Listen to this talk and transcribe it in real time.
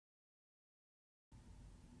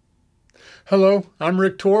Hello, I'm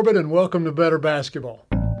Rick Torbett, and welcome to Better Basketball.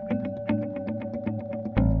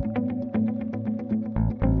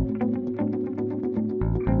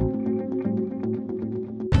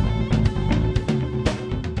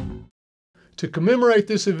 To commemorate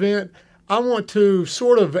this event, I want to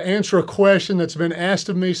sort of answer a question that's been asked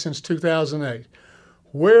of me since 2008.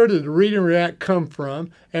 Where did Read and React come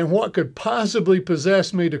from, and what could possibly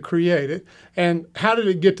possess me to create it, and how did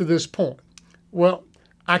it get to this point? Well,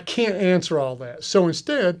 I can't answer all that. So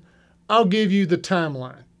instead, I'll give you the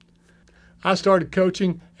timeline. I started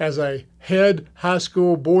coaching as a head high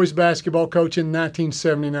school boys basketball coach in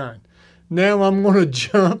 1979. Now I'm going to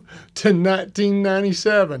jump to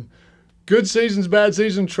 1997. Good seasons, bad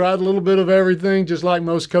seasons, tried a little bit of everything, just like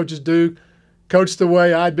most coaches do. Coached the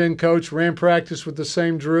way I'd been coached, ran practice with the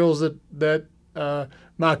same drills that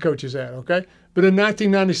my coaches had, okay? But in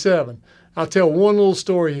 1997, I'll tell one little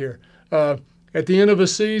story here. At the end of a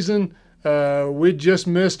season, we just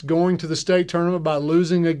missed going to the state tournament by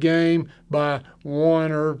losing a game by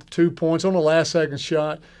 1 or 2 points on a last-second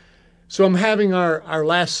shot. So I'm having our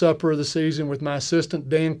last supper of the season with my assistant,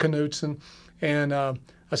 Dan Knutson, and I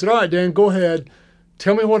said, all right, Dan, go ahead.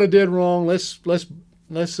 Tell me what I did wrong. Let's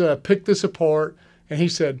pick this apart. And he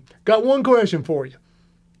said, got one question for you.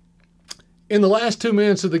 In the last 2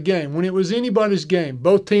 minutes of the game, when it was anybody's game,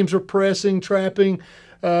 both teams were pressing, trapping,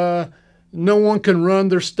 no one can run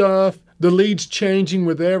their stuff, the lead's changing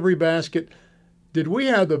with every basket, did we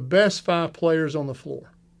have the best 5 players on the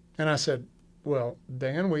floor? And I said, well,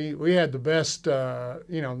 Dan, we had the best,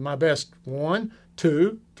 my best 1,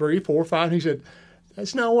 2, 3, 4, 5. And he said,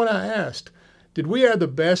 that's not what I asked. Did we have the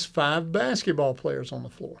best 5 basketball players on the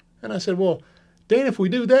floor? And I said, well, Dan, if we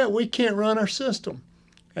do that, we can't run our system.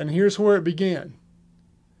 And here's where it began.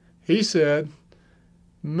 He said,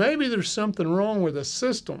 maybe there's something wrong with the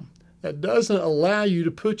system that doesn't allow you to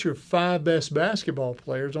put your 5 best basketball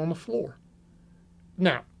players on the floor.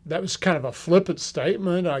 Now, that was kind of a flippant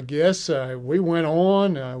statement, I guess. We went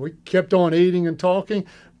on, we kept on eating and talking,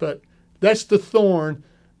 but that's the thorn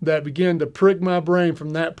that began to prick my brain from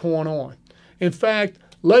that point on. In fact,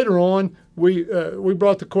 later on, we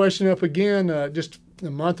brought the question up again just a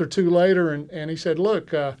month or 2 later, and he said,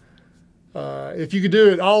 look, if you could do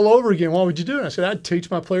it all over again, what would you do? And I said, I'd teach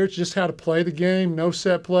my players just how to play the game, no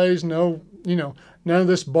set plays, none of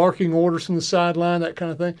this barking orders from the sideline, that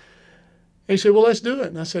kind of thing. And he said, well, let's do it.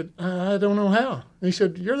 And I said, I don't know how. And he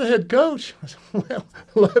said, you're the head coach. I said,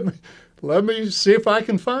 well, let me see if I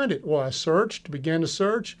can find it. Well, I began to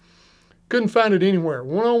search. Couldn't find it anywhere.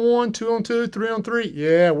 1-on-1, 2-on-2, 3-on-3.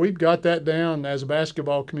 Yeah, we've got that down as a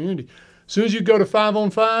basketball community. As soon as you go to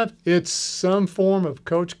 5-on-5, it's some form of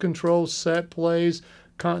coach control, set plays,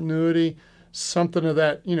 continuity, something of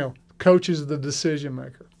that, coach is the decision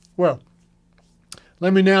maker. Well,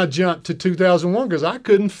 let me now jump to 2001 because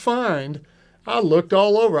I looked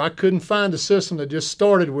all over. I couldn't find a system that just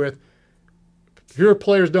started with, your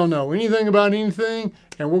players don't know anything about anything,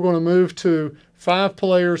 and we're going to move to 5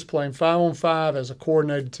 players playing 5-on-5 as a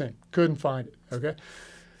coordinated team. Couldn't find it, okay?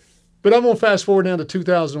 But I'm going to fast forward down to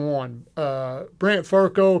 2001. Brant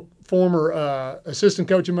Furco, former assistant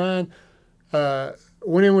coach of mine,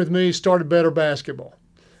 went in with me, started Better Basketball.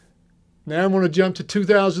 Now I'm going to jump to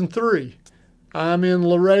 2003. I'm in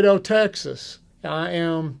Laredo, Texas. I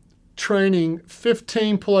am training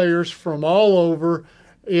 15 players from all over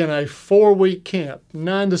in a 4-week camp,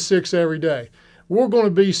 9 to 6 every day. We're going to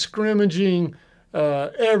be scrimmaging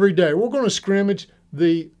every day. We're going to scrimmage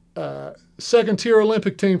the second-tier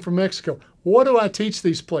Olympic team from Mexico. What do I teach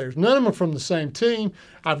these players? None of them are from the same team.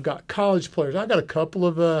 I've got college players. I've got a couple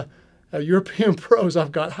of European pros.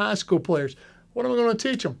 I've got high school players. What am I going to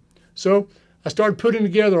teach them? So I started putting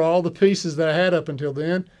together all the pieces that I had up until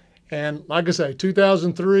then. And like I say,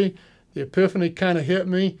 2003, the epiphany kind of hit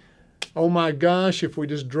me. Oh my gosh, if we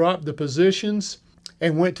just dropped the positions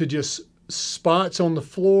and went to just spots on the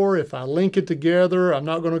floor, if I link it together, I'm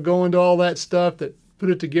not going to go into all that stuff that put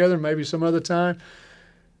it together maybe some other time.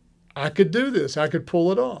 I could do this. I could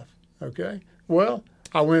pull it off, okay? Well,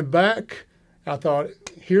 I went back. I thought,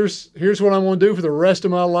 here's what I'm going to do for the rest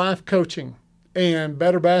of my life, coaching. And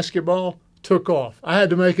Better Basketball took off. I had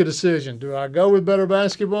to make a decision. Do I go with Better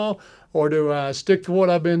Basketball or do I stick to what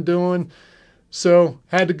I've been doing? So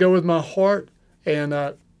I had to go with my heart, and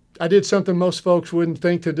I did something most folks wouldn't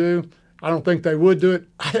think to do. I don't think they would do it.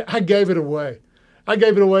 I gave it away. I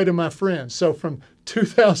gave it away to my friends. So from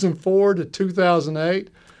 2004 to 2008,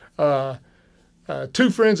 2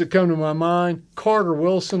 friends that come to my mind, Carter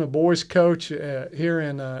Wilson, a boys coach here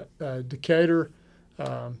in Decatur,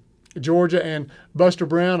 Georgia, and Buster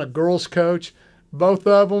Brown, a girls coach. Both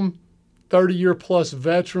of them 30-year-plus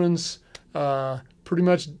veterans, pretty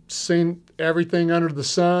much seen everything under the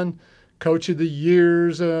sun. Coach of the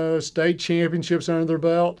years, state championships under their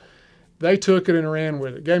belt. They took it and ran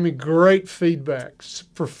with it. Gave me great feedback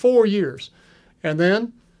for 4 years. And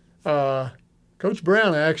then Coach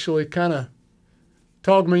Brown actually kind of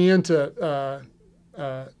talked me into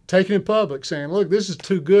taking it public, saying, look, this is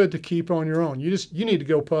too good to keep on your own. You need to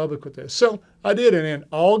go public with this. So I did it in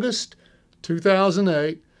August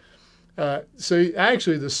 2008. See,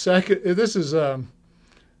 actually this is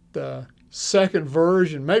the second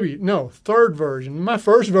version, third version. My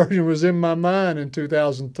first version was in my mind in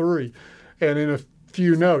 2003 and in a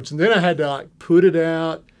few notes. And then I had to put it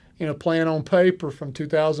out in a plan on paper from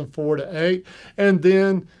 2004 to 8. And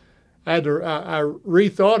then I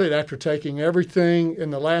rethought it after taking everything in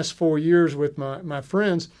the last 4 years with my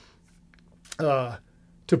friends to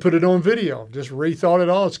put it on video. Just rethought it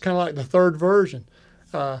all. It's kind of like the third version.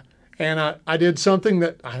 And I did something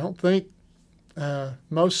that I don't think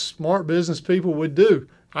most smart business people would do.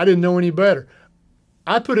 I didn't know any better.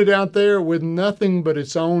 I put it out there with nothing but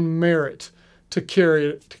its own merit to carry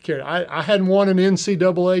it. I hadn't won an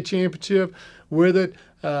NCAA championship with it.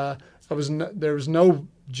 There was no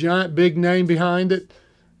giant big name behind it.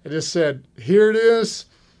 I just said, here it is.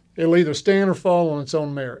 It'll either stand or fall on its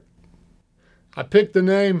own merit. I picked the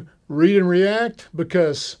name Read and React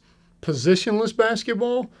because positionless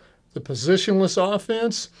basketball, the positionless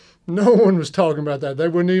offense, no one was talking about that. They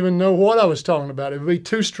wouldn't even know what I was talking about. It would be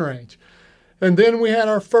too strange. And then we had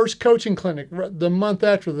our first coaching clinic the month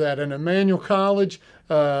after that in Emmanuel College,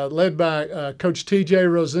 led by Coach T.J.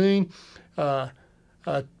 Rosine.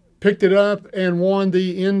 Picked it up and won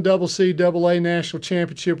the NCAA National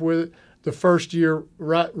Championship with it the first year,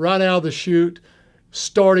 right out of the chute,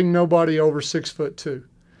 starting nobody over 6'2".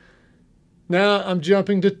 Now I'm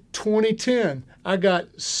jumping to 2010. I got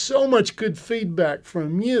so much good feedback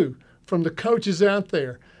from you, from the coaches out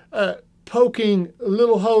there, poking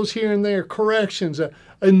little holes here and there, corrections,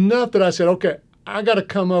 enough that I said, okay, I got to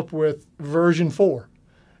come up with version 4,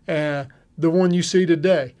 the one you see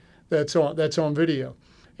today that's on video.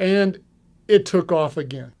 And it took off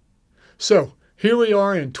again. So here we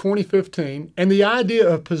are in 2015, and the idea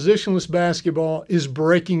of positionless basketball is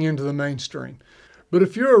breaking into the mainstream. But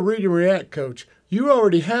if you're a Read and React coach, you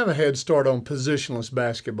already have a head start on positionless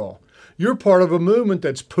basketball. You're part of a movement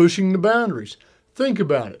that's pushing the boundaries. Think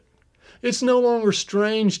about it. It's no longer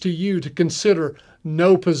strange to you to consider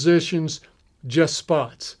no positions, just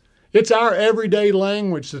spots. It's our everyday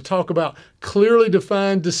language to talk about clearly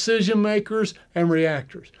defined decision makers and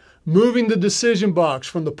reactors, moving the decision box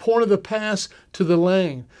from the point of the pass to the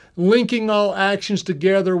lane, linking all actions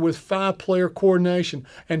together with 5-player coordination,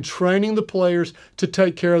 and training the players to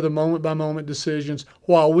take care of the moment-by-moment decisions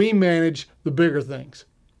while we manage the bigger things.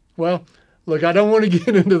 Well, look, I don't want to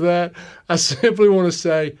get into that. I simply want to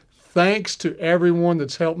say thanks to everyone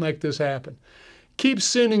that's helped make this happen. Keep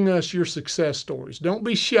sending us your success stories. Don't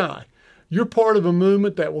be shy. You're part of a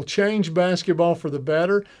movement that will change basketball for the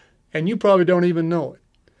better, and you probably don't even know it.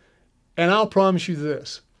 And I'll promise you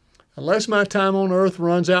this, unless my time on earth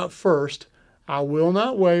runs out first, I will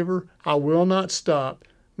not waver, I will not stop.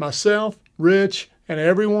 Myself, Rich, and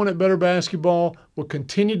everyone at Better Basketball will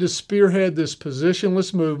continue to spearhead this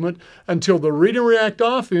positionless movement until the Read and React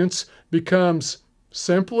offense becomes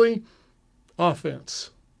simply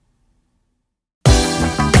offense.